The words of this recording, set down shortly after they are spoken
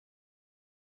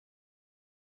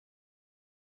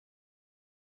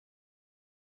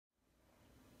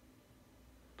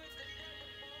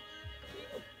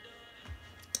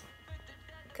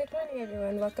morning,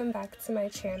 everyone. Welcome back to my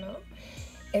channel.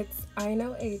 It's I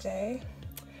Know AJ.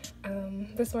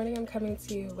 This morning I'm coming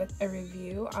to you with a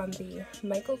review on the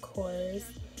Michael Kors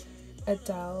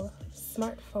Adele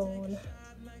smartphone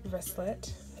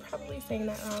wristlet. Probably saying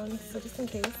that wrong, so just in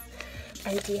case,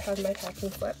 I do have my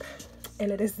packing slip,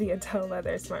 and it is the Adele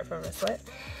leather smartphone wristlet.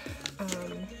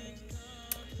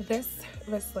 This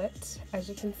wristlet, as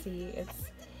you can see,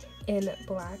 it's in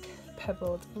black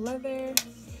pebbled leather.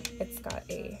 It's got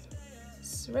a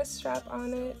wrist strap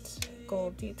on it,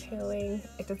 gold detailing.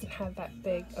 It doesn't have that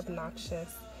big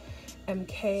obnoxious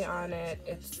MK on it.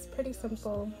 It's pretty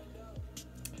simple.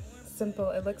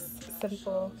 It looks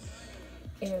simple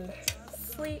and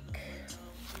sleek.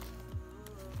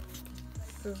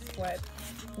 This is what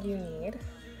you need.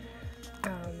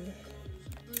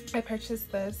 I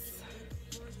purchased this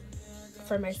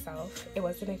for myself. It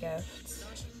wasn't a gift.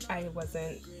 I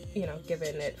wasn't,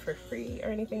 given it for free or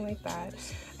anything like that.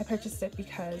 I purchased it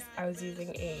because I was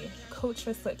using a Coach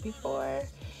wristlet before,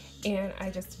 and I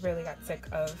just really got sick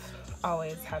of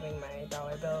always having my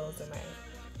dollar bills and my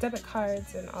debit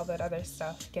cards and all that other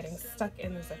stuff getting stuck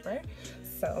in the zipper.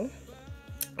 So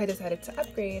I decided to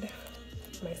upgrade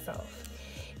myself.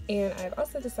 And I've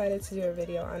also decided to do a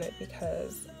video on it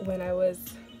because when I was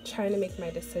trying to make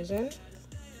my decision,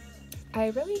 I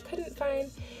really couldn't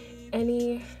find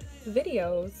any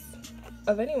videos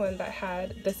of anyone that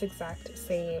had this exact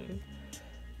same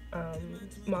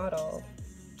model,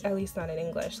 at least not in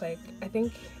English. Like, I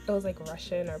think it was like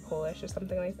Russian or Polish or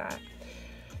something like that.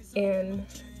 And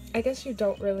I guess you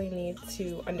don't really need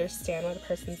to understand what the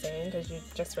person's saying, because you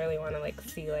just really want to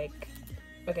see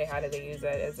okay, how did they use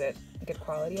it? Is it good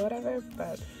quality or whatever?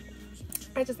 But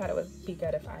I just thought it would be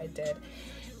good if I did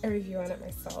a review on it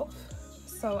myself.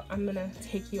 So I'm gonna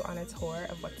take you on a tour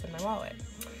of what's in my wallet.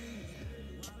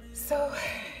 So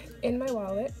in my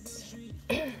wallet,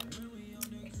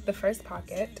 the first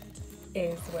pocket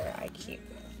is where I keep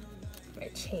my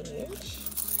change.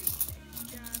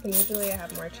 And usually I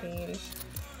have more change,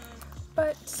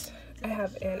 but I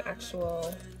have an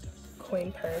actual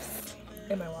coin purse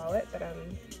in my wallet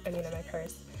in my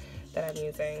purse that I'm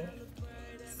using.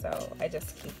 So I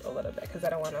just keep a little bit because I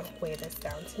don't want to weigh this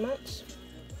down too much.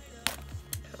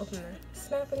 Open the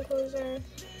snap enclosure.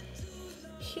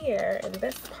 Here in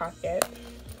this pocket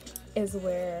is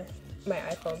where my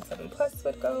iPhone 7 Plus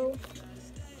would go,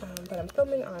 but I'm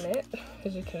filming on it,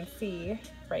 as you can see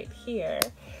right here.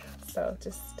 So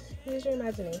just use your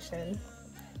imagination.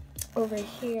 Over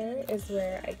here is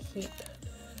where I keep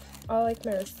all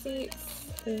my receipts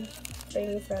and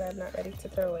things that I'm not ready to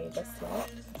throw away just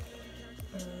yet.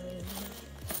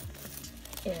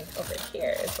 And over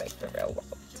here is the real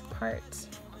wallet part.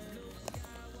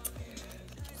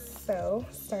 So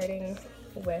starting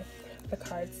with the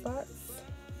card slots,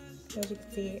 as you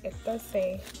can see, it does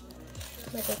say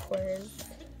Michael Kors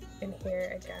in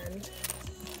here again.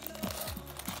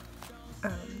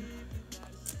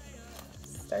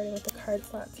 Starting with the card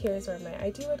slots, here's where my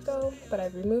ID would go, but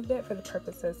I've removed it for the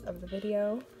purposes of the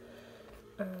video.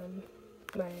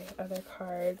 My other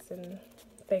cards and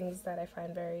things that I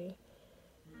find very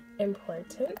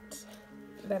important.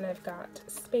 Then I've got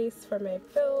space for my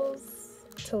bills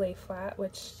to lay flat,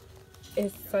 which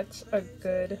is such a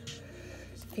good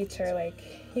feature.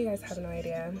 You guys have no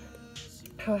idea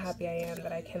how happy I am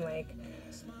that I can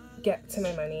get to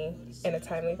my money in a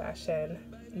timely fashion,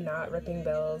 not ripping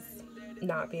bills,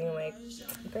 not being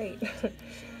great,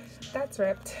 that's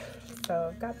ripped.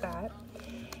 So I've got that.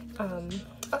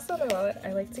 Also in my wallet,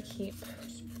 I like to keep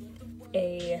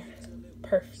a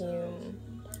perfume.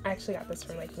 I actually got this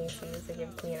from Macy's. They gave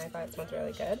it to me and I thought it smelled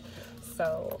really good.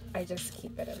 So I just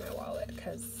keep it in my wallet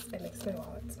because it makes my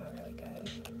wallet smell really good.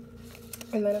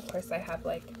 And then of course I have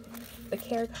the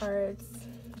care cards,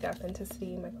 the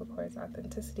authenticity, Michael Kors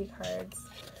authenticity cards.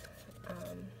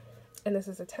 And this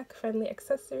is a tech-friendly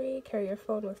accessory. Carry your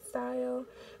phone with style.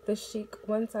 This chic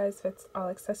one-size-fits-all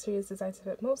accessory is designed to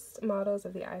fit most models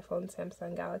of the iPhone,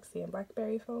 Samsung Galaxy, and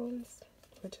BlackBerry phones,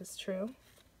 which is true.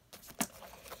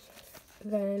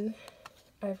 Then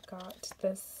I've got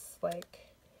this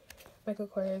Michael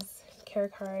Kors care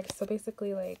card. So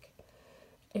basically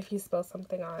if you spill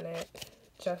something on it,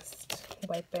 just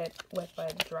wipe it with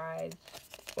a dry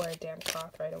or a damp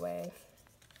cloth right away.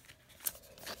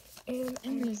 And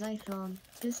Emma's iPhone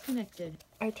disconnected.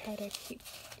 I try to keep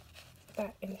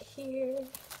that in here.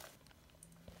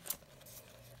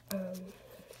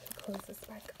 Close this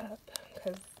back up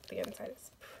because the inside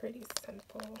is pretty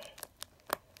simple.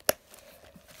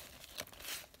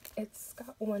 It's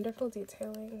got wonderful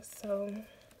detailing. So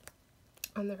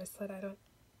on the wristlet,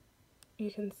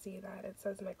 you can see that it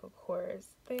says Michael Kors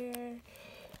there.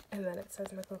 And then it says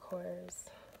Michael Kors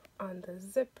on the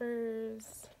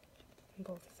zippers,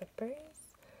 both zippers.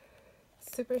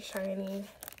 Super shiny.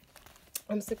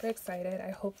 I'm super excited.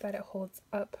 I hope that it holds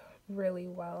up really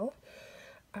well,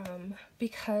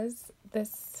 because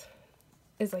this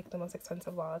is like the most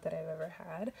expensive wallet that I've ever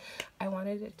had. I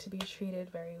wanted it to be treated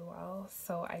very well,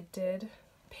 so I did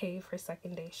pay for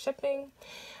second day shipping.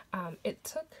 It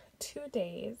took 2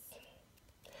 days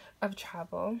of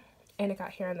travel and it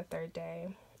got here on the 3rd day.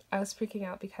 I was freaking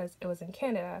out because it was in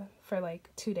Canada for like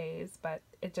 2 days, but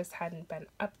it just hadn't been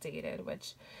updated,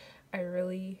 which I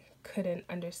really couldn't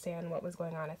understand what was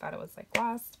going on. I thought it was like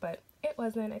lost, but it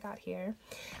wasn't. It got here.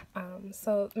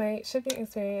 So my shipping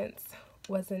experience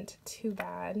wasn't too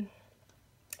bad.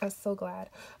 I was so glad.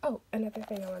 Oh, another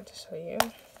thing I wanted to show you,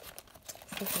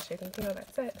 since you're thinking, oh,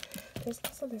 that's it. There's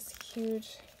also this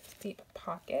huge deep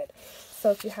pocket.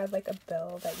 So if you had like a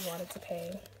bill that you wanted to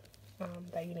pay,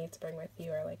 that you need to bring with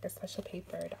you, or like a special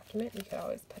paper or document, you could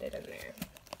always put it in there.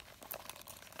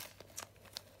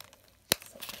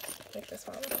 So make this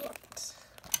wallet a lot.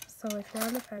 So if you're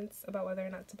on the fence about whether or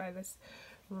not to buy this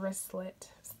wristlet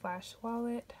slash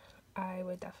wallet, I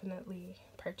would definitely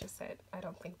purchase it. I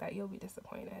don't think that you'll be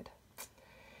disappointed.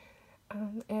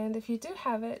 And if you do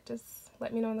have it, just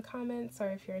let me know in the comments, or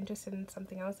if you're interested in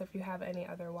something else, if you have any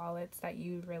other wallets that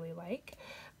you really like,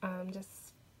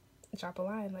 just drop a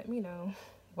line, let me know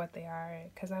what they are,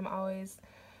 because I'm always,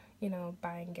 you know,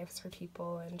 buying gifts for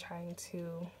people and trying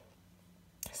to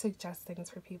suggest things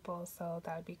for people, so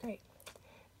that would be great.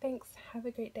 Thanks. Have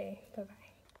a great day. Bye-bye.